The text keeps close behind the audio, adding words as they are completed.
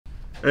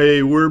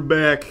Hey, we're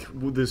back.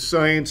 The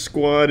science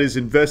squad is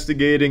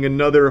investigating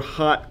another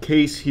hot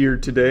case here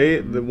today,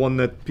 the one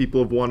that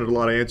people have wanted a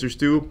lot of answers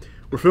to.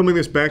 We're filming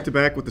this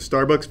back-to-back with the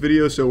Starbucks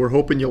video, so we're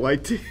hoping you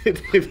liked it.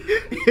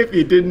 If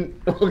you didn't,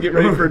 we'll get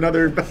ready for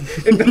another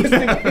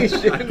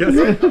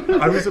investigation.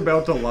 I was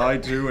about to lie,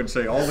 too, and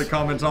say all the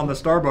comments on the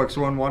Starbucks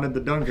one wanted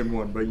the Dunkin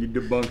one, but you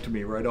debunked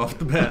me right off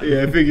the bat.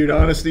 Yeah, I figured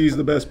honesty is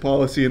the best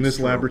policy in this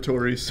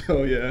laboratory,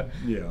 so yeah.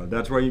 Yeah,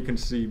 that's why you can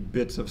see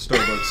bits of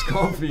Starbucks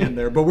coffee in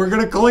there, but we're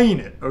going to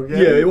clean it,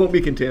 okay? Yeah, it won't be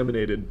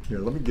contaminated. Here,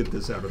 let me get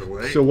this out of the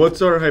way. So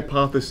what's our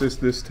hypothesis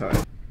this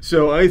time?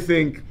 So I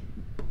think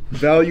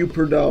value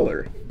per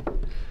dollar.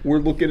 We're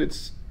looking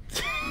at...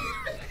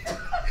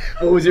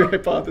 What was your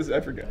hypothesis? I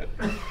forgot.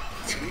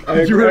 I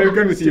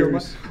agree with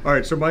yours. All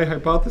right, so my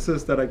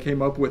hypothesis that I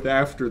came up with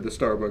after the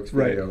Starbucks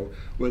video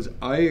was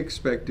I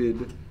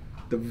expected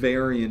the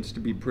variance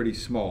to be pretty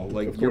small.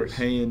 Like you're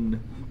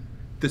paying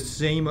the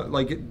same,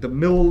 like the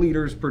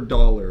milliliters per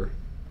dollar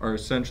are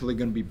essentially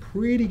going to be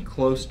pretty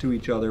close to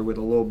each other with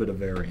a little bit of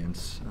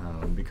variance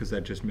because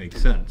that just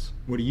makes sense.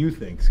 What do you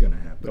think is going to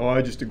happen? Oh,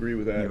 I just agree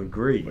with that. You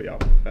agree? But yeah,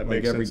 that like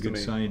makes every sense to good me.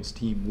 science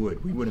team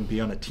would. We wouldn't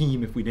be on a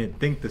team if we didn't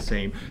think the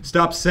same.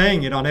 Stop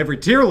saying it on every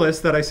tier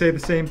list that I say the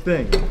same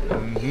thing.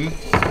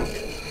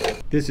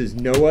 This is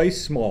no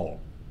ice small,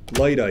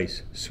 light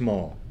ice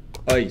small,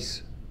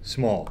 ice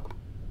small,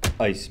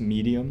 ice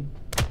medium,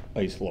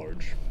 ice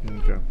large.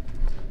 Okay.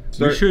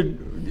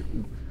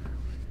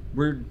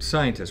 We're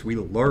scientists. We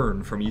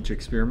learn from each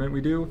experiment we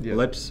do. Yeah.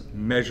 Let's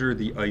measure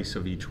the ice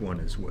of each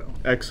one as well.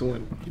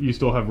 Excellent. You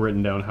still have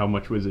written down how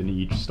much was in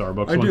each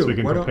Starbucks one, so we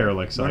can compare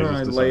like sizes. Why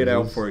don't I lay it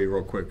out for you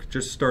real quick?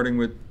 Just starting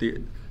with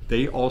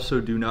they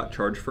also do not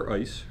charge for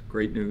ice.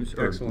 Great news.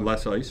 Or Excellent.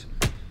 less ice.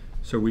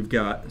 So we've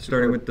got,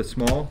 starting with the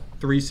small,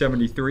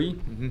 373,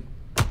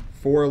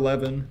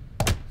 411,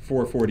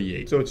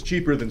 448. So it's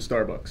cheaper than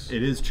Starbucks.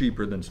 It is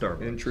cheaper than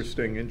Starbucks.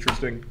 Interesting,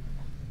 interesting.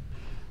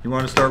 You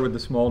want to start with the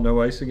small,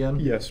 no ice again?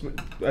 Yes,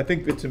 I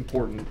think it's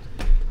important.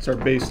 It's our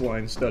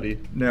baseline study.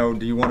 Now,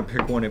 do you want to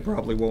pick one it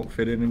probably won't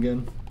fit in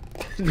again?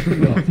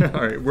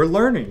 All right, we're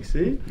learning,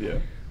 see? Yeah.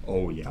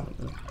 Oh, yeah.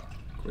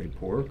 Great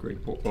pour,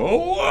 great pour.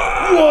 Oh,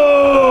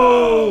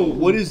 Whoa!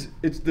 What is,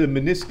 it's the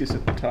meniscus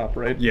at the top,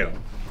 right? yeah.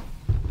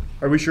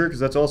 Are we sure? Because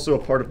that's also a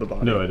part of the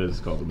body. No, it is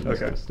called the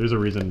meniscus. Okay. There's a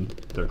reason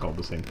they're called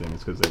the same thing.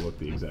 It's because they look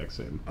the exact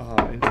same.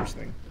 Ah,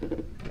 interesting.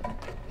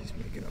 He's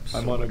making up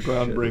I'm on a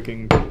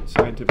groundbreaking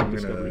scientific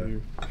discovery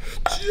here.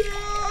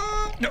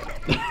 No.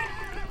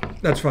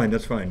 That's fine,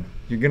 that's fine.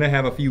 You're going to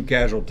have a few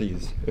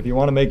casualties. If you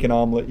want to make an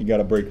omelet, you got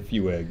to break a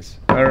few eggs.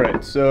 All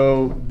right,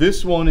 so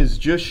this one is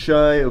just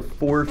shy of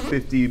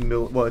 450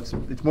 well, it's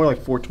more like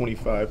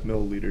 425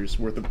 milliliters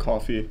worth of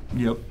coffee.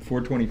 Yep,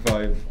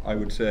 425, I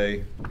would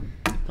say.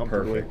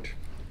 Comfortably. Perfect.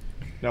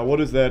 Now, what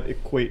does that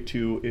equate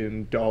to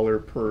in dollar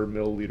per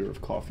milliliter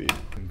of coffee?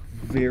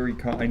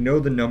 I know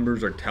the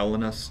numbers are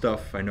telling us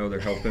stuff. I know they're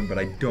helping, but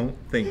I don't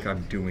think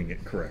I'm doing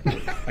it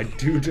correctly. I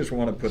do just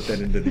want to put that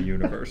into the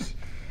universe.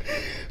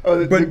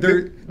 But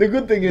the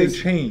good thing is,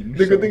 change.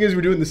 The good thing is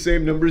we're doing the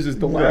same numbers as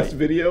the last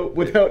video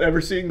without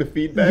ever seeing the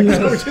feedback.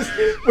 So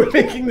we're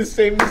making the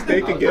same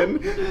mistake again.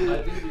 I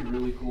think it'd be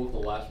really cool if the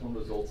last one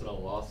results in a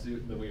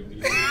lawsuit and then we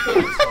immediately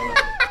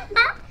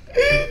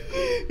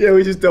Yeah,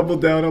 we just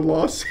doubled down on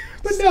loss.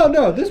 But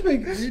no, this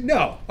makes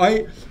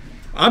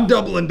I'm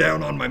doubling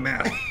down on my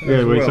math.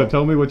 Okay, wait, so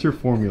tell me what's your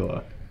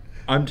formula?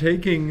 I'm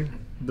taking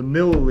the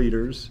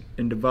milliliters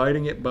and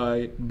dividing it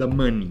by the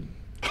money.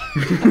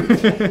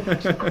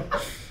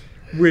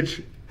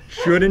 Which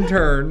should in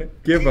turn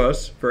give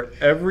us, for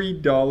every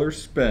dollar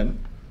spent,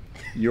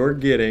 you're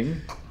getting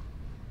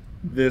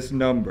this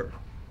number.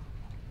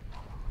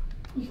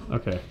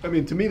 Okay. I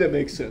mean, to me that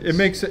makes sense. It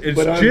makes it's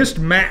But just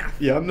math.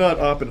 Yeah, I'm not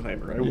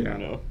Oppenheimer. I wouldn't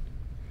know.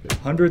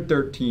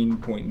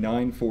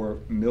 113.94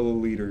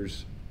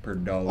 milliliters per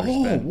dollar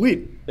spent. Oh,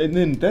 wait. And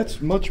then that's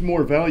much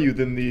more value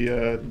than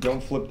the...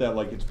 Don't flip that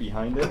like it's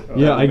behind it.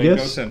 Yeah, I That would make no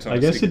guess sense on I a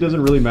guess it sticky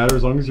doesn't really matter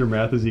as long as your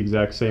math is the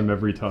exact same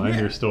every time. Yeah.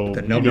 You're still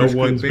The you know numbers get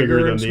one's bigger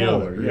bigger than and the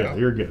smaller, other. yeah.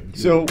 You're good.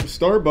 So,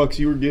 Starbucks,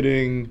 you were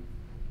getting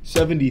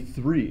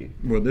 73.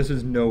 Well, this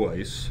is no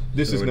ice.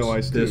 This is no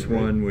it's ice too, This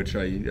right? one, which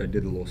I did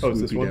a little Oh,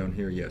 is this swoopy one? down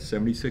here. Yeah,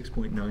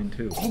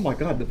 76.92. Oh my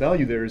god, the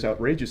value there is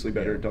outrageously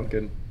better at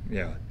Dunkin'.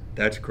 Yeah,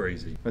 that's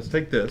crazy. Let's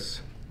take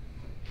this.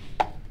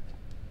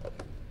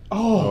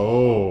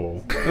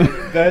 Oh.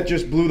 That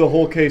just blew the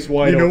whole case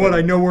wide You know open. what?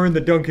 I know we're in the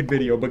Dunkin'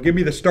 video, but give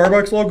me the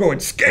Starbucks logo and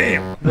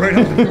scam right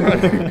on the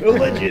front.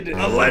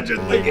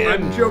 Allegedly.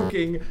 I'm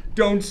joking.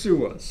 Don't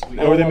sue us. Or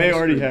they All may on the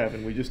already screen. have,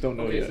 and we just don't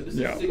know Okay, yet. so this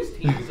Yeah. is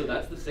 16, so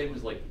that's the same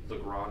as like the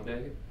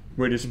grande.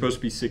 Wait, it's supposed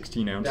to be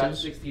 16 That's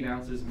ounces? 16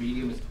 ounces,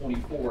 medium is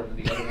 24, and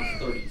then the other one's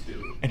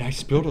 32. And I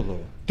spilled a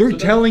little. They're So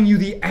that- telling you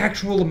the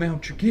actual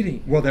amount you're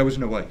getting. Well, that was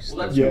no ice.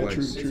 Well, that's Yeah, no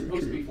true, ice. It's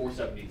supposed to be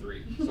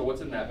 473. So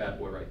what's in that bad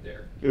boy right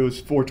there? It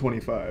was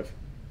 425.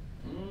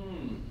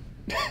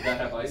 Does that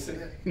have ice in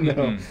it?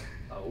 No.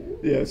 Oh.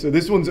 Yeah, so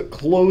this one's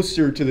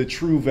closer to the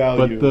true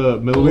value. But the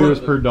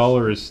milliliters per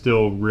dollar is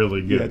still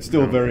really good. Yeah, it's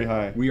still very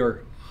high. We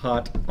are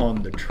hot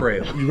on the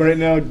trail. Right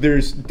now,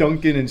 there's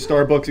Dunkin' and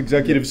Starbucks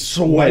executives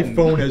My sweating.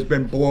 phone has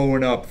been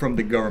blowing up from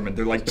the government.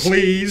 They're like,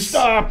 please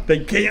Stop.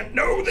 They can't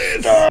know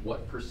this.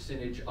 What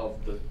percentage of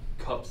the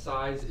cup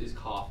size is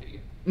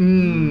coffee?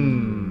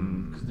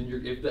 Mmm. Because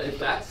then if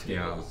that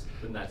scales,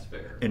 then that's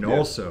fair. And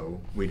also,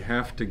 we'd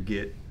have to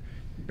get,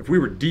 if we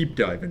were deep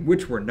diving,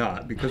 which we're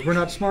not, because we're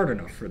not smart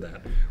enough for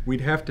that,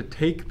 we'd have to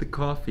take the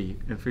coffee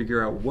and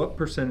figure out what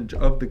percentage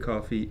of the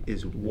coffee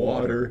is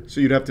water. So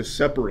you'd have to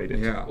separate it.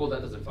 Yeah. Well,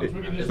 that doesn't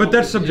function. But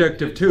that's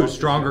subjective too.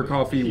 Stronger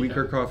coffee,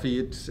 weaker coffee,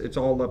 it's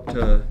all up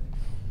to,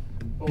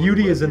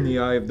 beauty is in the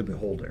eye of the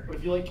beholder. But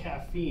if you like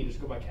caffeine, just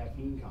go by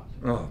caffeine content.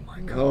 Oh my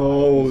god.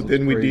 Oh, This is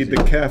then we need the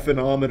crazy.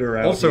 caffeinometer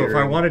out Also, here. if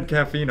I wanted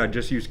caffeine, I'd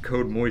just use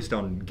code MOIST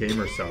on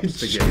Gamer Subs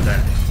to get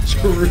that.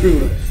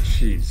 True.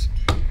 Jeez.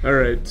 All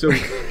right, so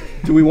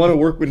do we want to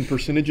work with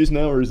percentages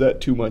now, or is that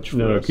too much for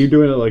No, us? keep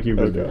doing it like you've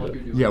been Okay.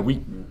 doing it. Yeah,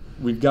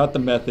 we've got the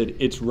method.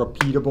 It's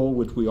repeatable,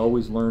 which we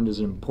always learned is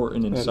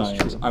important in That is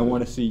science. true. I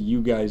want to see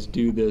you guys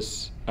do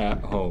this at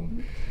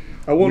home.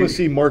 I want to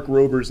see Mark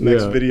Rober's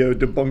next Yeah. video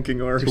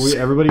debunking ours.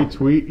 Everybody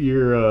tweet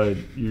your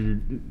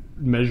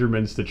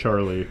measurements to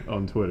Charlie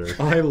on Twitter.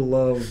 I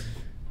love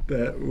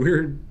that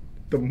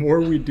the more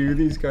we do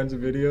these kinds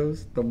of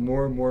videos, the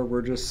more and more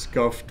we're just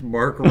scuffed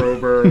Mark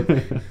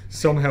Rober,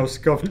 somehow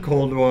scuffed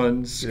Cold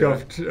One,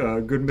 scuffed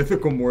Good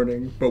Mythical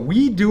Morning, but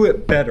we do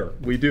it better.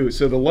 We do.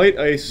 So the light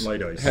ice,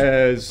 Light ice.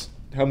 has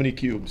how many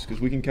cubes?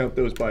 Because we can count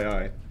those by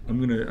eye. I'm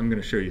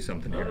gonna show you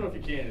something I don't know here.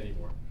 if you can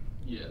anymore.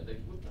 Yeah, they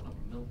look kind of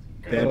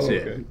melty. That's Oh,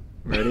 it. okay.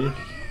 Ready?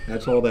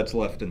 That's all that's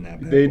left in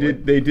that. Bad They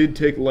boy. did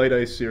take light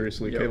ice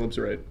seriously. Yep. Caleb's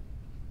right.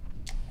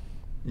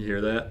 You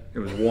hear that? It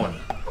was one.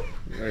 All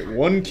right,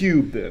 1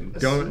 cube then.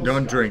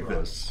 Don't drink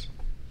this.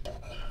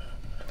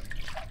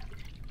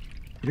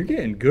 You're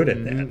getting good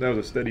at that. That was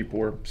a steady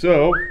pour.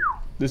 So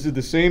this is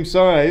the same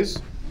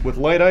size with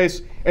light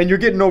ice, and you're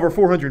getting over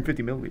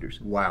 450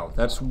 milliliters. Wow,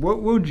 that's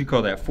what would you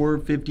call that?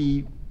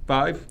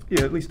 455?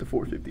 Yeah, at least a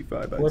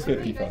 455. I'd say.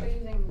 450. You guys are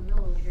using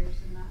milliliters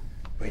and not.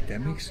 Wait,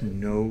 that makes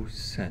no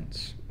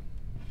sense.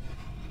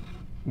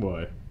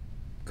 Why?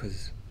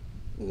 Because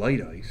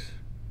light ice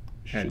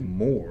had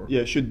more.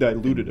 Yeah, it should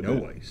dilute it a no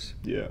bit. ice.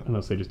 Yeah,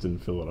 Unless they just didn't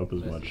fill it up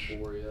as much.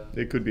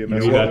 it could be a know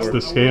mess. Maybe what? that's the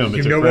scam. You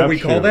It's a know what we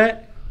call crapshoot.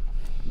 that?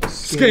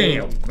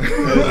 Scam.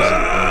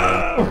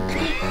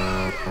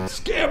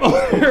 Scam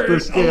alert. The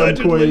scam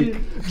Allegedly.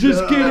 quake.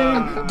 Just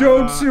kidding.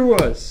 Don't sue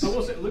us. I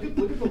will say, look at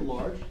the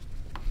large.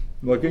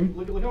 Looking?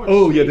 Look how much.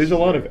 Oh yeah, space there's a you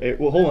lot get. of.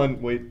 Well, hold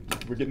on, wait.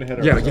 We're getting ahead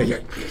of Yeah, ourselves. yeah.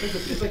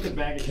 It's like the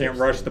bag. of Can't chips.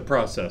 rush the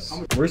process.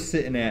 We're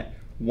sitting at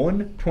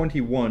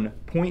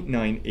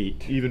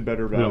 121.98. Even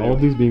better You value. know, all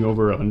these being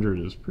over 100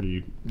 is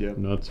pretty Yeah.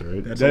 nuts,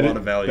 right? That's That a is- lot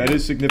of value. That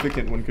is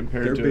significant when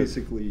compared They're to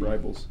basically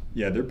rivals.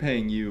 Yeah, they're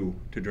paying you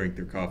to drink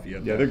their coffee.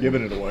 At Yeah, that they're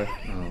giving point. it away.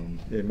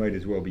 It might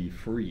as well be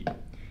free. All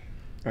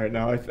right,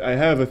 now I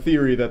have a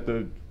theory that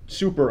the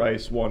super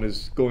ice one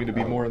is going to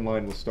be more in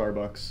line with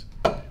Starbucks.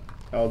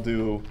 I'll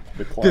do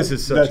the class. This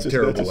is such a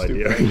terrible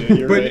stupid idea.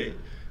 You're but right.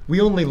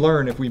 we only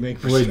learn if we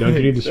make Wait, don't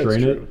you need to That's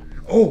strain it? true.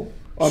 Oh,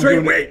 I'm straight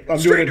doing it, wait. I'm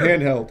doing it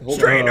strainer. handheld. Hold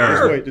Strainer.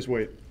 on. Just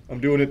wait. I'm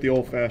doing it the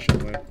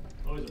old-fashioned way.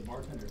 Oh, he's a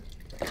bartender.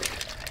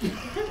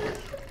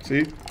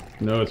 See?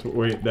 No, it's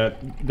wait.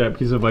 That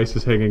piece of ice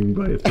is hanging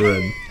by a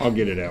thread. I'll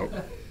get it out.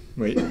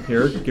 Wait,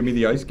 here. Give me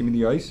the ice. Give me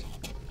the ice.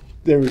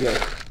 There we go.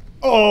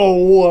 Oh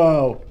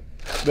wow!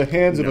 The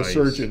hands of a Nice.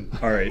 surgeon.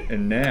 All right,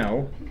 and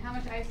now How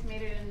much ice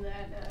made it in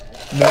that?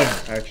 None,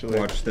 actually.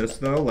 watch this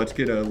though. Let's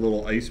get a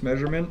little ice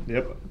measurement.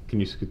 Yep. Can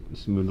you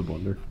smooth the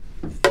blender?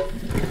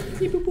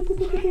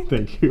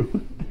 Thank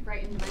you.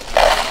 Right into my.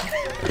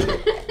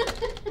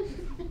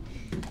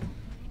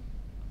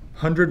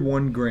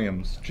 101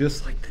 grams,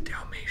 just like the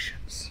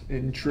Dalmatians.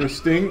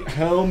 Interesting.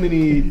 How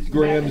many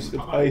grams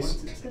of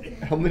ice?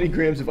 How many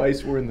grams of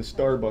ice were in the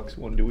Starbucks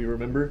one? Do we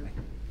remember?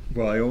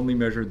 Well, I only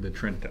measured the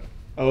Trenta.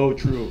 Oh,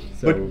 true.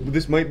 So- But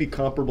this might be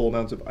comparable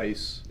amounts of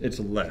ice. It's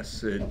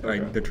less. Okay.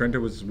 The Trenta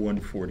was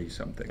 140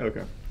 something.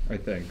 Okay. I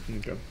think.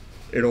 Okay.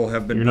 It'll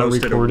have been You're not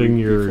posted recording a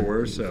week your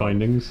before, so.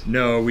 findings.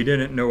 No, we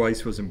didn't know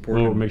ice was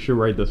important. Oh, make sure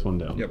you write this one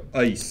down. Yep,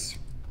 ice.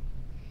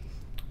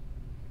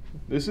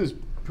 This is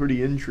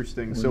pretty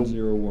interesting. So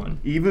 101.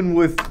 even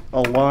with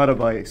a lot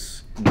of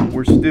ice,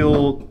 we're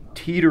still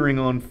teetering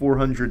on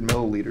 400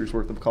 milliliters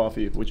worth of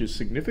coffee, which is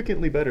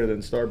significantly better than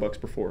Starbucks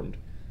performed.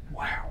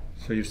 Wow.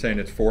 So you're saying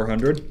it's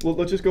 400? Well,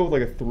 let's just go with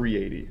like a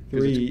 380. 'cause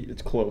Three-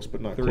 it's close,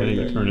 but not Can quite you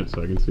there. turn it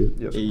so I can see it?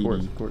 Yes, 80. of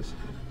course, of course.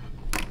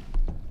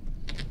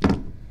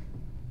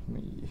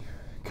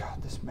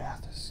 God, this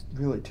math is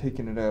really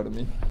taking it out of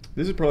me.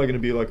 This is probably going to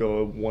be like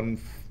a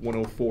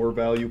 104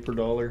 value per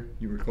dollar.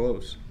 You were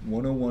close.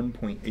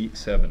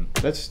 101.87.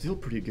 That's still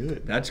pretty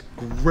good. That's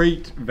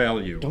great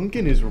value.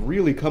 Dunkin' is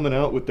really coming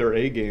out with their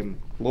A game.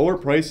 Lower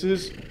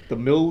prices, the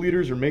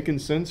milliliters are making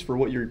sense for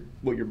what you're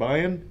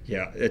buying.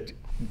 Yeah,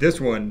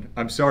 this one,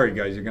 I'm sorry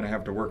guys, you're gonna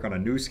have to work on a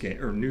new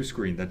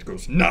screen that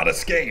goes, not a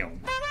scam.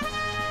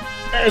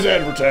 As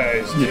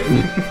advertised.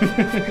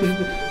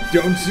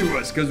 Don't sue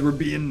us because we're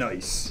being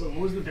nice. So what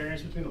was the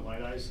variance between the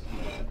light ice and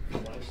the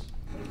full ice?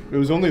 It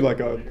was only like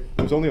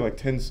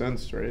 10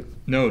 cents, right?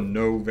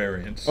 No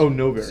variance. Oh,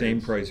 no variance. Same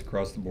price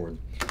across the board.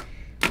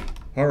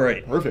 All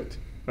right. Perfect.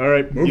 All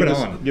right, Moving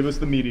on. Give us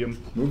the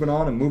medium. Moving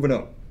on and moving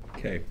up.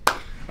 Okay.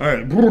 All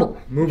right.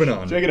 Moving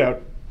on. Check it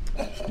out.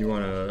 You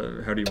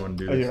wanna? How do you want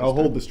to do Oh, this? here, I'll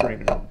hold the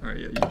strainer. All right.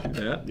 Yeah, you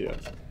do that. Yeah.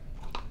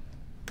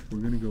 We're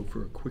gonna go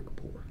for a quick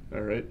pour.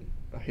 All right.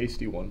 A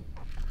hasty one.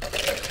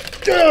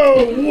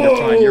 Oh, You're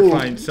fine. You're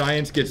fine.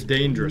 Science gets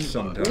dangerous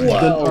sometimes.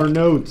 Our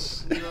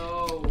notes.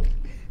 No.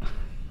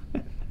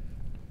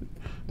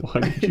 Why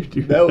did you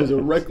do that? That was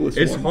a reckless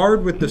It's one.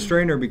 hard with the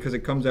strainer because it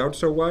comes out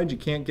so wide. You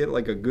can't get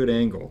like a good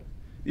angle.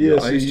 Yeah,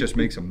 The so ice you- just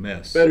makes a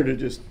mess. Better to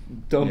just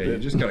dump Yeah, it. you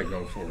just gotta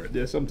go for it.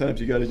 Yeah,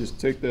 sometimes you gotta just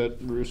take that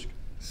risk.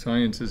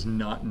 Science is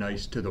not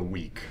nice to the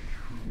weak.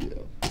 Yeah.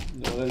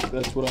 No,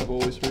 that's what I've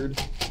always heard.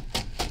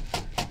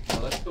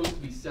 No, that's supposed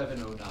to be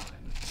 709.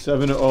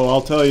 7. Oh,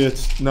 I'll tell you,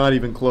 it's not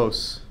even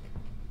close.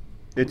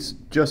 It's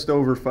just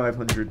over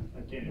 500.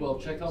 Well,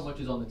 check how much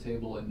is on the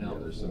table, and now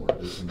there's more.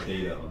 There's some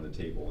data on the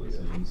table, it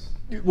seems.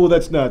 Well,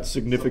 that's not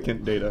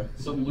significant data.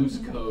 Some loose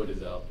code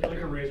is out there.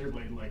 Like a razor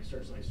blade, like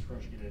starts like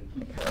crushing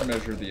it in.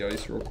 Measure the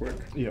ice real quick.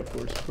 Yeah, of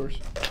course, of course.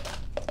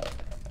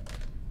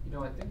 You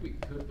know, I think we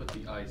could put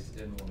the ice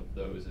in one of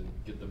those and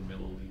get the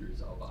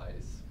milliliters of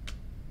ice.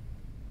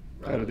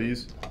 Out of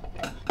these.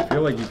 I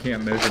feel like you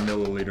can't measure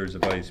milliliters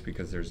of ice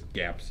because there's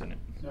gaps in it.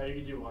 No, you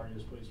can do water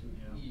displacement,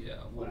 yeah. Yeah,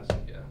 well,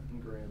 yeah,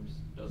 in grams.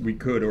 Doesn't We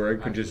could, or I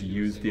could just actually do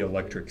use the single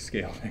electric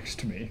scale next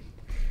to me.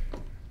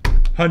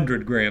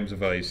 100 grams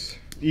of ice.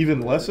 Even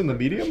less in the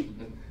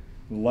medium?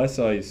 Less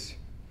ice.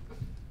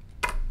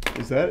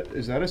 Is that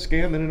a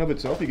scam in and of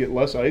itself? You get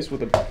less ice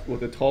with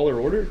a taller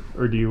order?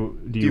 Or do you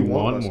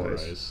want less more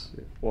ice?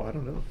 Well, I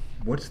don't know.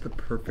 What's the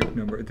perfect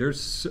number?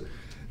 There's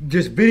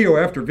just video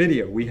after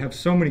video. We have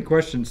so many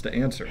questions to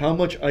answer. How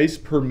much ice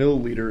per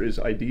milliliter is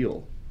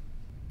ideal?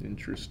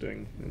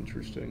 Interesting.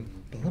 Interesting.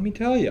 But let me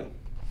tell you,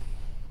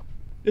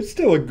 it's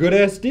still a good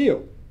ass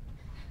deal.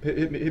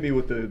 Hit me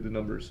with the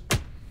numbers.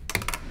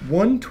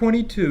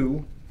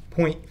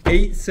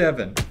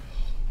 122.87,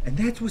 and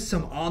that's with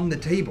some on the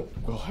table.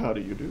 Well, how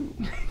do you do?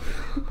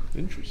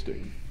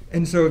 Interesting.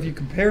 And so if you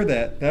compare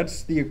that,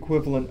 that's the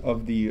equivalent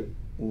of the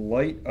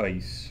light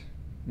ice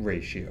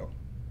ratio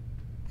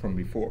from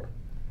before.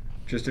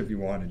 Just if you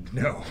wanted to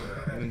know.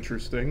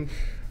 Interesting.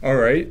 All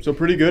right. So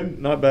pretty good,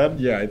 not bad.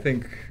 Yeah, I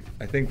think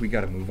we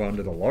got to move on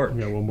to the large.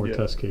 Yeah, one more Yeah.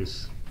 test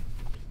case.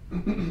 So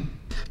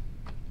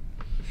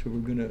we're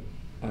gonna.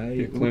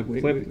 Yeah,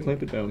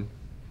 clamp it down.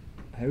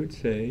 I would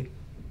say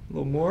a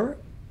little more.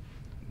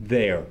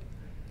 There.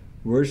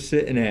 We're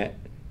sitting at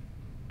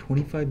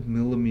 25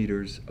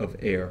 millimeters of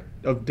air.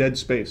 Of dead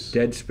space.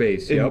 Dead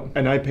space. And- Yep.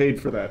 And I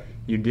paid for that.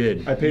 You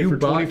did. I paid you for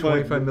bought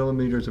 25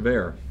 millimeters of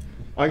air.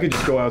 I could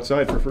just go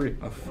outside for free.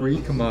 A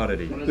free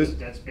commodity. What is This- this,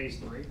 Dead Space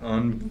 3?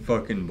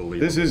 Unfucking believable.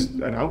 This is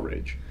an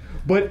outrage.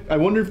 But I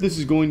wonder if this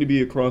is going to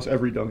be across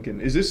every Dunkin'.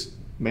 Is this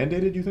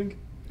mandated, you think?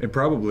 It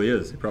probably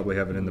is. They probably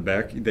have it in the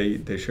back.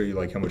 They show you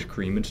like how much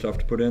cream and stuff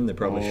to put in. They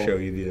probably Oh, show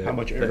you the how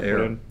much the air to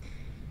put in.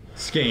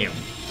 Scam,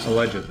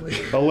 allegedly.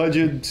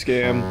 Alleged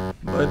scam.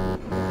 But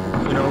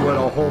you know what?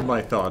 I'll hold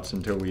my thoughts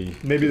until we.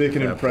 Maybe they get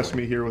can to that impress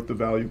point. me here with the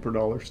value per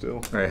dollar still.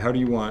 All right. How do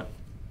you want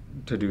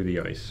to do the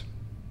ice?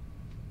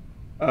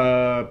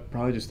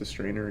 Probably just the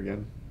strainer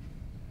again.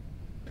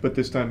 But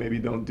this time maybe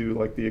don't do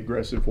like the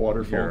aggressive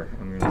waterfall. Here,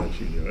 I'm gonna let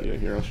you do it. Yeah,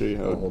 here, I'll show you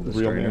how I'll a hold the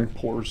real man strainer.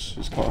 pours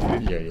his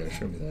coffee. Yeah.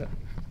 Show me that.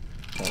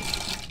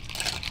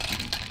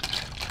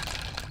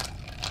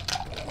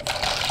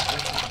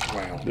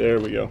 Wow. There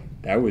we go.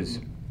 That was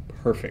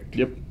perfect.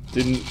 Yep.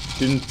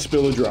 Didn't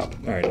spill a drop.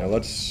 All right. Now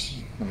let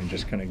me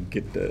just kind of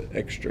get the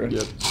extra.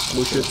 Yep.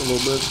 Smush it a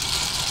little bit.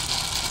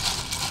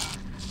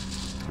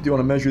 Do you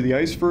want to measure the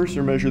ice first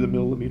or measure the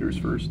milliliters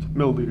first?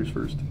 Milliliters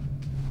first.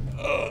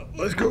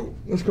 Let's go.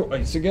 Let's go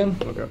ice again.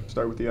 Okay.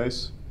 Start with the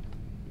ice.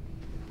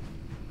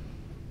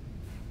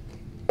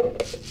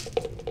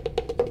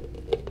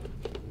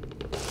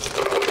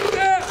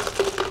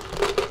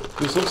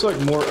 This looks like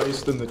more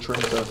ice than the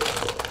Trenta.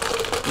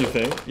 You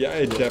think? Yeah,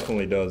 it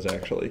definitely does,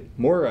 actually.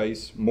 More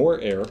ice, more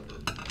air.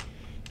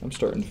 I'm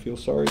starting to feel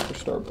sorry for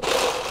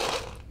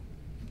Starbucks.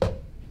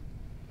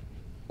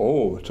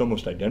 Oh, it's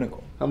almost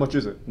identical. How much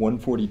is it?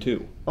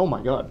 142. Oh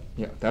my god.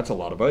 Yeah, that's a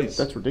lot of ice.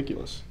 That's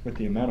ridiculous. With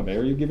the amount of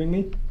air you're giving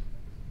me?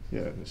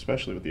 Yeah,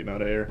 especially with the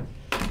amount of air.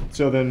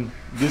 So then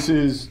this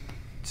is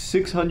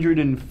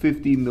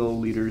 650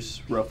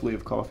 milliliters roughly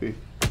of coffee.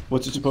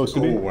 What's it supposed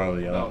to be? Oh, well,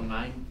 yeah. About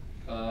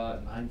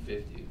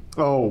 950.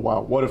 Oh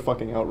wow, what a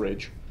fucking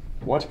outrage.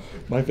 What?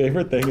 My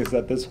favorite thing is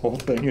that this whole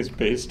thing is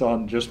based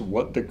on just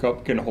what the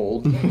cup can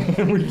hold.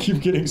 And we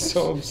keep getting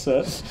so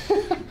upset.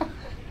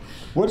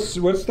 What's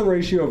the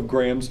ratio of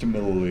grams to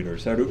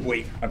milliliters?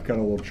 Wait, I've got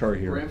a little chart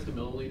here. Grams to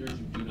milliliters,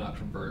 you do not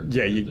convert.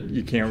 Yeah,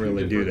 you can't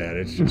really do that.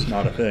 It's just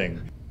not a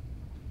thing.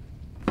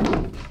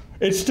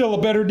 It's still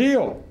a better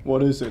deal.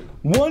 What is it?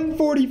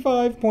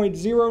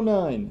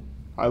 145.09.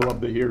 I love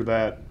to hear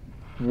that.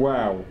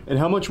 Wow. And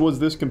how much was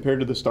this compared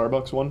to the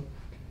Starbucks one?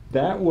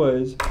 That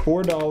was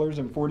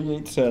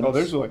 $4.48. Oh,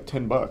 there's like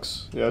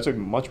 $10. Yeah, that's a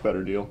much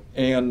better deal.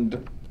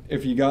 And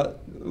if you got,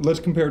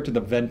 let's compare it to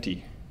the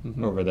Venti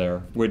over there,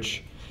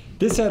 which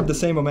this had the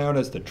same amount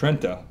as the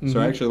Trenta. So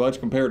actually, let's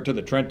compare it to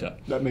the Trenta.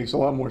 That makes a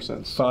lot more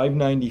sense.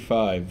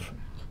 $5.95.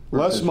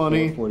 Less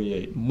money,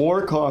 $4.48.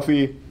 more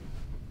coffee,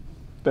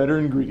 better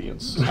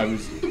ingredients. I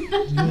was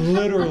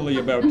literally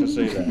about to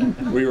say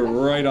that. We were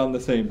right on the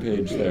same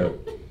page there.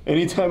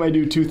 Anytime I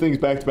do two things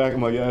back to back,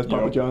 I'm like, yeah, that's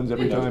Papa John's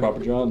every time. That's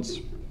Papa John's.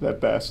 That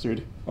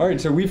bastard. All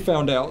right, so we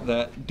found out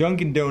that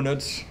Dunkin'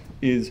 Donuts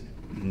is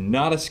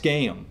not a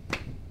scam.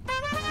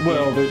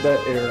 Well,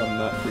 that air I'm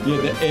not forgetting.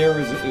 Yeah, the air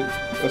is a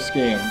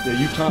scam. Yeah,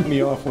 you topped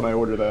me off when I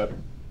order that.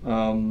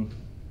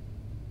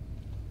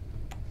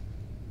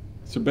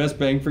 So best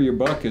bang for your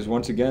buck is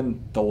once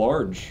again the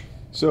large.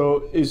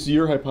 So is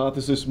your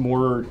hypothesis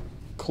more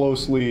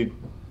closely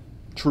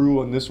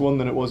true on this one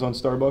than it was on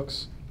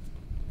Starbucks?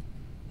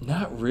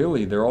 Not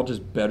really. They're all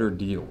just better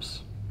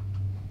deals.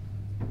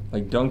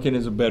 Like Dunkin'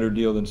 is a better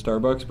deal than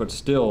Starbucks, but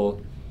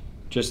still,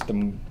 just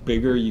the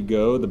bigger you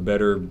go, the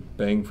better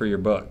bang for your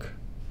buck.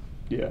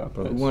 Yeah.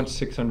 But who wants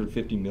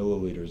 650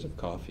 milliliters of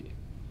coffee?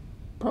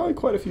 Probably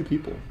quite a few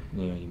people.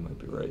 Yeah, you might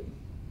be right.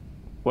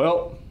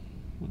 Well,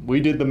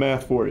 we did the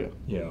math for you.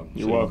 Yeah.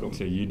 You're welcome.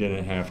 So you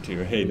didn't have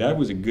to. Hey, that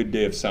was a good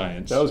day of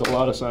science. That was a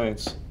lot of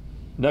science.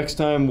 Next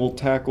time we'll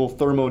tackle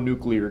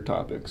thermonuclear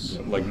topics.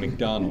 Yeah, like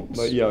McDonald's.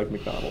 Like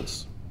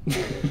McDonald's.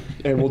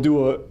 And we'll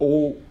do a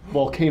old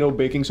volcano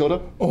baking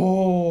soda.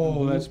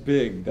 Oh, that's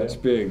big. That's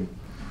big.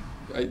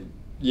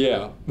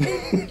 Yeah.